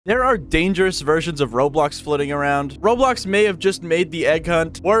There are dangerous versions of Roblox floating around. Roblox may have just made the egg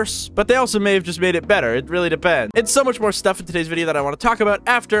hunt worse, but they also may have just made it better. It really depends. It's so much more stuff in today's video that I want to talk about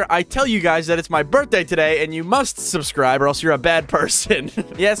after I tell you guys that it's my birthday today and you must subscribe or else you're a bad person.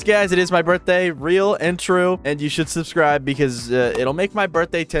 Yes, guys, it is my birthday, real and true, and you should subscribe because it'll make my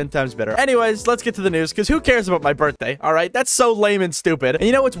birthday 10 times better. Anyways, let's get to the news because who cares about my birthday? All right, that's so lame and stupid. And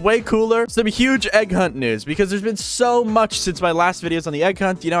you know what's way cooler? Some huge egg hunt news because there's been so much since my last videos on the egg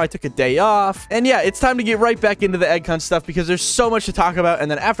hunt. You know, I took a day off. And yeah, it's time to get right back into the egg hunt stuff because there's so much to talk about.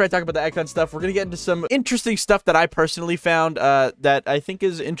 And then after I talk about the egg hunt stuff, we're going to get into some interesting stuff that I personally found that I think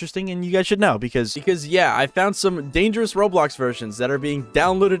is interesting and you guys should know because yeah, I found some dangerous Roblox versions that are being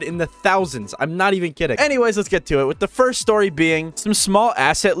downloaded in the thousands. I'm not even kidding. Anyways, let's get to it with the first story being some small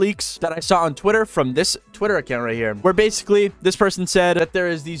asset leaks that I saw on Twitter from this Twitter account right here, where basically this person said that there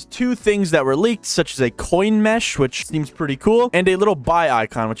is these two things that were leaked, such as a coin mesh, which seems pretty cool, and a little buy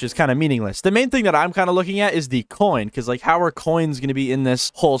icon, which is kind of meaningless. The main thing that I'm kind of looking at is the coin, because like how are coins going to be in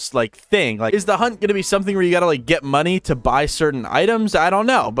this whole like thing? Like, is the hunt going to be something where you got to like get money to buy certain items? I don't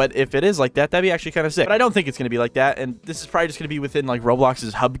know, but if it is like that, that'd be actually kind of sick. But I don't think it's going to be like that, and this is probably just going to be within like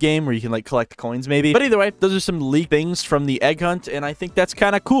Roblox's hub game where you can like collect coins maybe. But either way, those are some leaked things from the egg hunt, and I think that's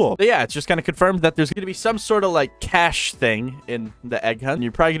kind of cool. But yeah, it's just kind of confirmed that there's going to be some sort of like cash thing in the egg hunt, and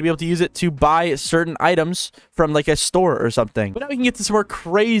you're probably going to be able to use it to buy certain items from like a store or something. But now we can get to some more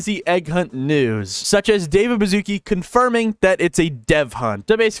crazy egg hunt news, such as David Baszucki confirming that it's a dev hunt.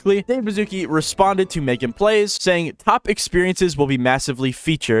 So basically, David Baszucki responded to Megan Plays saying top experiences will be massively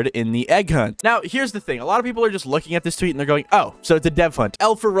featured in the egg hunt. Now, here's the thing. A lot of people are just looking at this tweet and they're going, oh, so it's a dev hunt.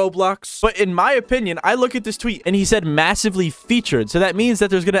 L for Roblox. But in my opinion, I look at this tweet and he said massively featured. So that means that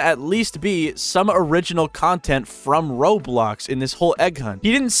there's going to at least be some original content from Roblox in this whole egg hunt.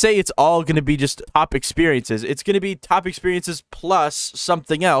 He didn't say it's all going to be just top experiences. It's going to be top experiences plus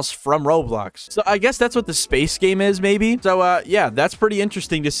something else from Roblox. So I guess that's what the space game is maybe. So yeah, that's pretty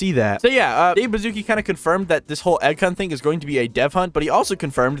interesting to see that. So yeah, Dave Baszucki kind of confirmed that this whole egg hunt thing is going to be a dev hunt, but he also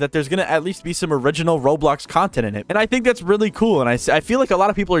confirmed that there's going to at least be some original Roblox content in it. And I think that's really cool. And I feel like a lot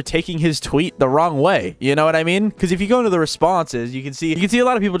of people are taking his tweet the wrong way. You know what I mean? Because if you go into the responses, you can see a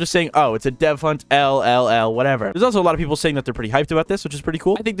lot of people just saying, oh, it's a dev hunt, LLL, whatever. There's also a lot of people saying that they're pretty hyped about this, which is pretty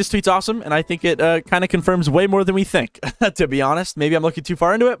cool. I think this tweet's awesome, and I think it kind of confirms way more than we think, to be honest. Maybe I'm looking too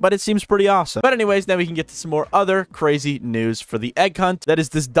far into it, but it seems pretty awesome. But anyways, now we can get to some more other crazy news for the egg hunt. That is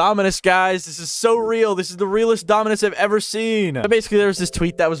this Dominus, guys. This is so real. This is the realest Dominus I've ever seen. But basically, there's this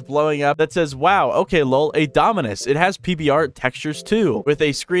tweet that was blowing up that says, wow, okay, lol, a Dominus. It has PBR textures too, with a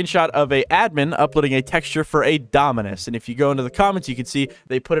screenshot of a admin uploading a texture for a Dominus. And if you go into the comments, you can see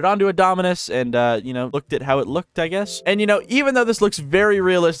they put it onto a Dominus and, you know, looked at how it looked, I guess. And, you know, even though this looks very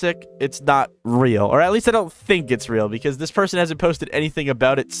realistic, it's not real. Or at least I don't think it's real because this person hasn't posted anything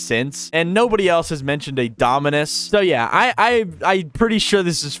about it since. And nobody else has mentioned a Dominus. So yeah, I'm pretty sure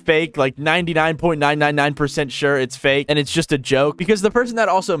this is fake. Like 99.999% sure it's fake. And it's just a joke because the person that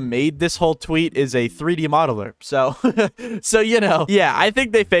also made this whole tweet is a 3D modeler. So, so you know, yeah, I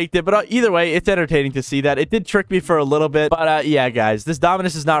think they faked it. But either way, it's entertaining to see that. It did trick me for a little bit. But yeah, guys, this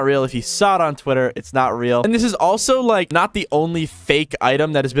Dominus is not real. If you saw it on Twitter, it's not real. And this is also like not the only fake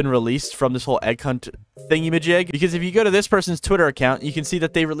item that has been released from this whole egg hunt thingy-majig, because if you go to this person's Twitter account, you can see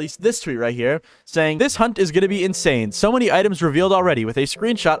that they released this tweet right here saying, this hunt is going to be insane. So many items revealed already, with a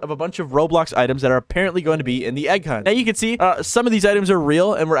screenshot of a bunch of Roblox items that are apparently going to be in the egg hunt. Now you can see some of these items are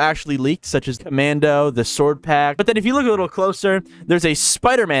real and were actually leaked, such as Commando, the sword pack. But then if you look a little closer, there's a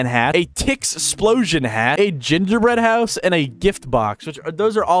Spider-Man hat, a Tix explosion hat, a gingerbread house, and a gift box, which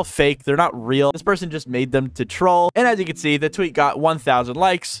those are all fake. They're not real. This person just made them to troll. And as you can see, the tweet got 1,000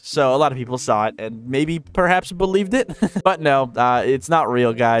 likes, so a lot of people saw it and maybe perhaps believed it. But no, it's not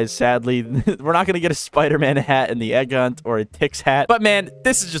real, guys. Sadly, we're not going to get a Spider-Man hat in the egg hunt or a Tix hat. But man,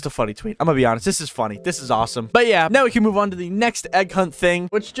 this is just a funny tweet. I'm going to be honest. This is funny. This is awesome. But yeah, now we can move on to the next egg hunt thing,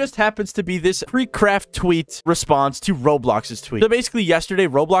 which just happens to be this pre-craft tweet response to Roblox's tweet. So basically yesterday,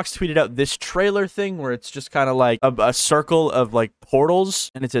 Roblox tweeted out this trailer thing where it's just kind of like a circle of like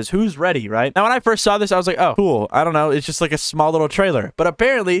portals and it says, who's ready, right? Now, when I first saw this, I was like, oh, cool. I don't know. It's just like a small little trailer. But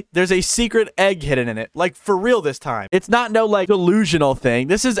apparently there's a secret egg hidden in it. Like for real this time. It's not no like delusional thing.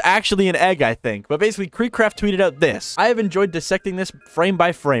 This is actually an egg, I think. But basically, Creekcraft tweeted out this. I have enjoyed dissecting this frame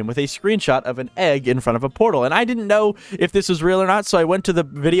by frame with a screenshot of an egg in front of a portal. And I didn't know if this was real or not, so I went to the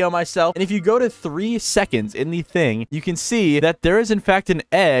video myself. And if you go to 3 seconds in the thing, you can see that there is in fact an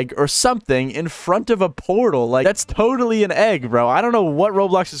egg or something in front of a portal. Like, that's totally an egg, bro. I don't know what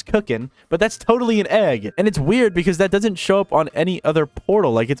Roblox is cooking, but that's totally an egg. And it's weird because that doesn't show up on any other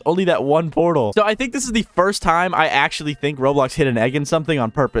portal. Like, it's only that one portal. So I think think this is the first time I actually think Roblox hid an egg in something on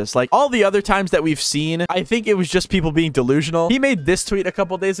purpose. Like, all the other times that we've seen, I think it was just people being delusional. He made this tweet a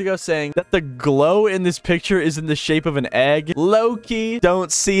couple days ago saying that the glow in this picture is in the shape of an egg. Low-key,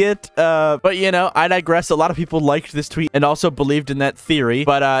 don't see it. But, you know, I digress. A lot of people liked this tweet and also believed in that theory.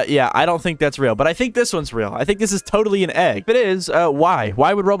 But, yeah, I don't think that's real. But I think this one's real. I think this is totally an egg. If it is, why?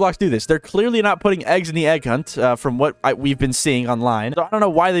 Why would Roblox do this? They're clearly not putting eggs in the egg hunt, from what we've been seeing online. So I don't know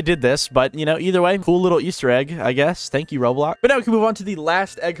why they did this, but, you know, either way, cool little Easter egg, I guess. Thank you, Roblox. But now we can move on to the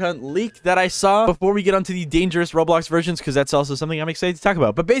last egg hunt leak that I saw before we get onto the dangerous Roblox versions, because that's also something I'm excited to talk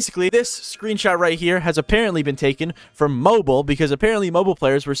about. But basically, this screenshot right here has apparently been taken from mobile, because apparently mobile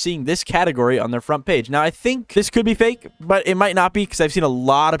players were seeing this category on their front page. Now, I think this could be fake, but it might not be, because I've seen a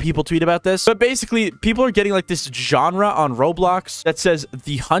lot of people tweet about this. But basically, people are getting like this genre on Roblox that says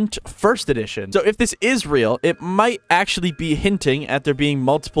The Hunt First Edition. So if this is real, it might actually be hinting at there being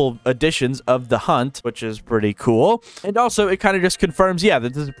multiple editions of The Hunt, which is pretty cool. And also, it kind of just confirms, yeah,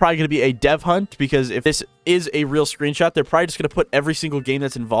 that this is probably going to be a dev hunt, because if this is a real screenshot, they're probably just going to put every single game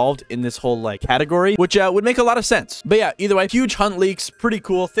that's involved in this whole, like, category, which would make a lot of sense. But yeah, either way, huge hunt leaks, pretty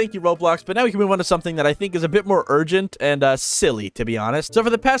cool. Thank you, Roblox. But now we can move on to something that I think is a bit more urgent and silly, to be honest. So for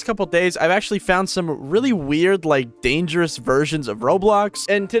the past couple days, I've actually found some really weird, like, dangerous versions of Roblox.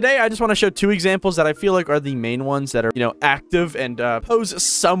 And today, I just want to show two examples that I feel like are the main ones that are, you know, active and pose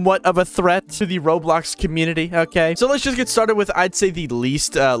somewhat of a threat to the Roblox community, okay? So let's just get started with, I'd say, the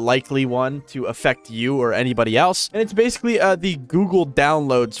least likely one to affect you or anybody else. And it's basically the Google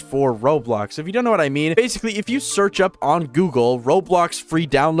downloads for Roblox. If you don't know what I mean, basically, if you search up on Google Roblox free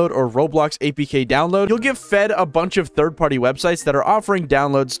download or Roblox APK download, you'll get fed a bunch of third-party websites that are offering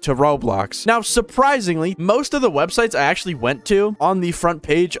downloads to Roblox. Now, surprisingly, most of the websites I actually went to on the front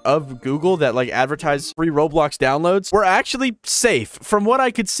page of Google that like advertise free Roblox downloads were actually safe. From what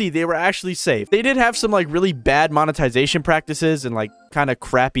I could see, they were actually safe. They did have some like really bad monetization practices and like kind of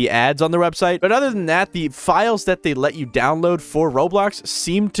crappy ads on their website. But other than that, the files that they let you download for Roblox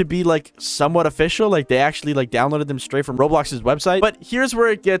seem to be like somewhat official. Like they actually like downloaded them straight from Roblox's website. But here's where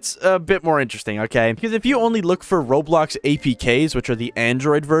it gets a bit more interesting, okay? Because if you only look for Roblox APKs, which are the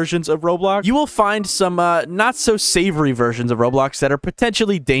Android versions of Roblox, you will find some not so savory versions of Roblox that are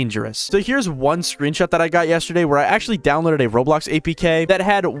potentially dangerous. So here's one screenshot that I got yesterday where I actually downloaded a Roblox APK that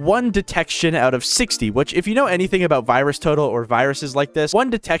had 1 detection out of 60, which if you know anything about virus total or viruses like this, 1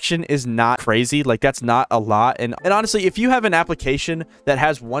 detection is not crazy. Like that's not a lot. And honestly, if you have an application that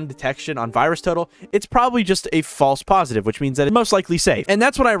has 1 detection on virus total, it's probably just a false positive, which means that it's most likely safe. And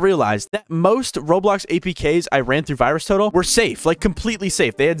that's when I realized that most Roblox APKs I ran through virus total were safe, like completely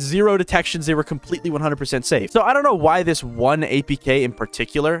safe. They had 0 detections. They were completely 100% safe. So I don't know why this one APK in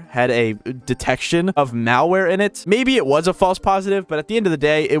particular had a detection of malware in it. Maybe it was a false positive, but at the end of the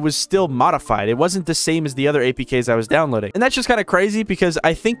day, it was still modified. It wasn't the same as the other APKs I was downloading. And that's just kind of crazy because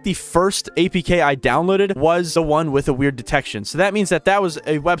I think the first APK I downloaded was the one with a weird detection. So that means that that was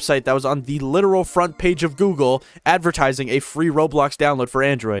a website that was on the literal front page of Google advertising a free Roblox download for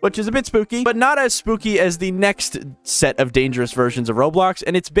Android, which is a bit spooky, but not as spooky as the next set of dangerous versions of Roblox.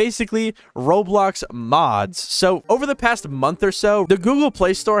 And it's basically Roblox mods. So over the past month or so, the Google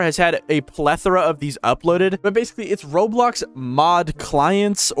Play Store has had a plethora of these uploaded, but basically it's Roblox mod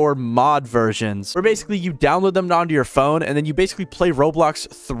clients or mod versions, where basically you download them onto your phone and then you basically play Roblox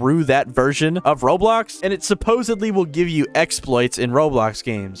through that version of Roblox, and it supposedly will give you exploits in Roblox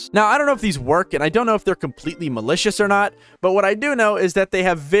games. Now, I don't know if these work, and I don't know if they're completely malicious or not, but what I do know is that they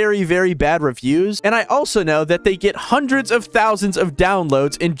have very, very bad reviews, and I also know that they get hundreds of thousands of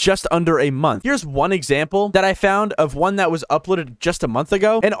downloads in just under a month. Here's one example that I found of one that was uploaded just a month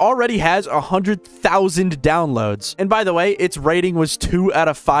ago and already has 100,000 downloads. And by the way, its rating was 2 out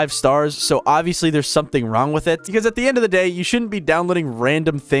of 5 stars, so obviously there's something wrong with it, because at the end of the day, you shouldn't be downloading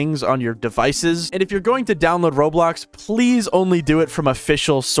random things on your devices. And if you're going to download Roblox, please only do it from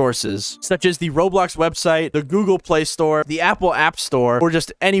official sources, such as the Roblox website, the Google Play Store, the Apple App Store, or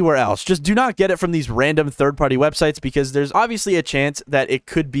just anywhere else. Just do not get it from these random third-party websites, because there's obviously a chance that it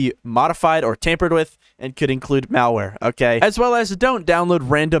could be modified or tampered with and could include malware, okay? As well as don't download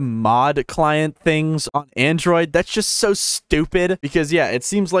random mod client things on Android. That's just so stupid, because yeah, it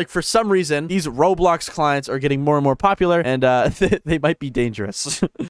seems like for some reason these Roblox clients are getting more and more popular, and they might be dangerous.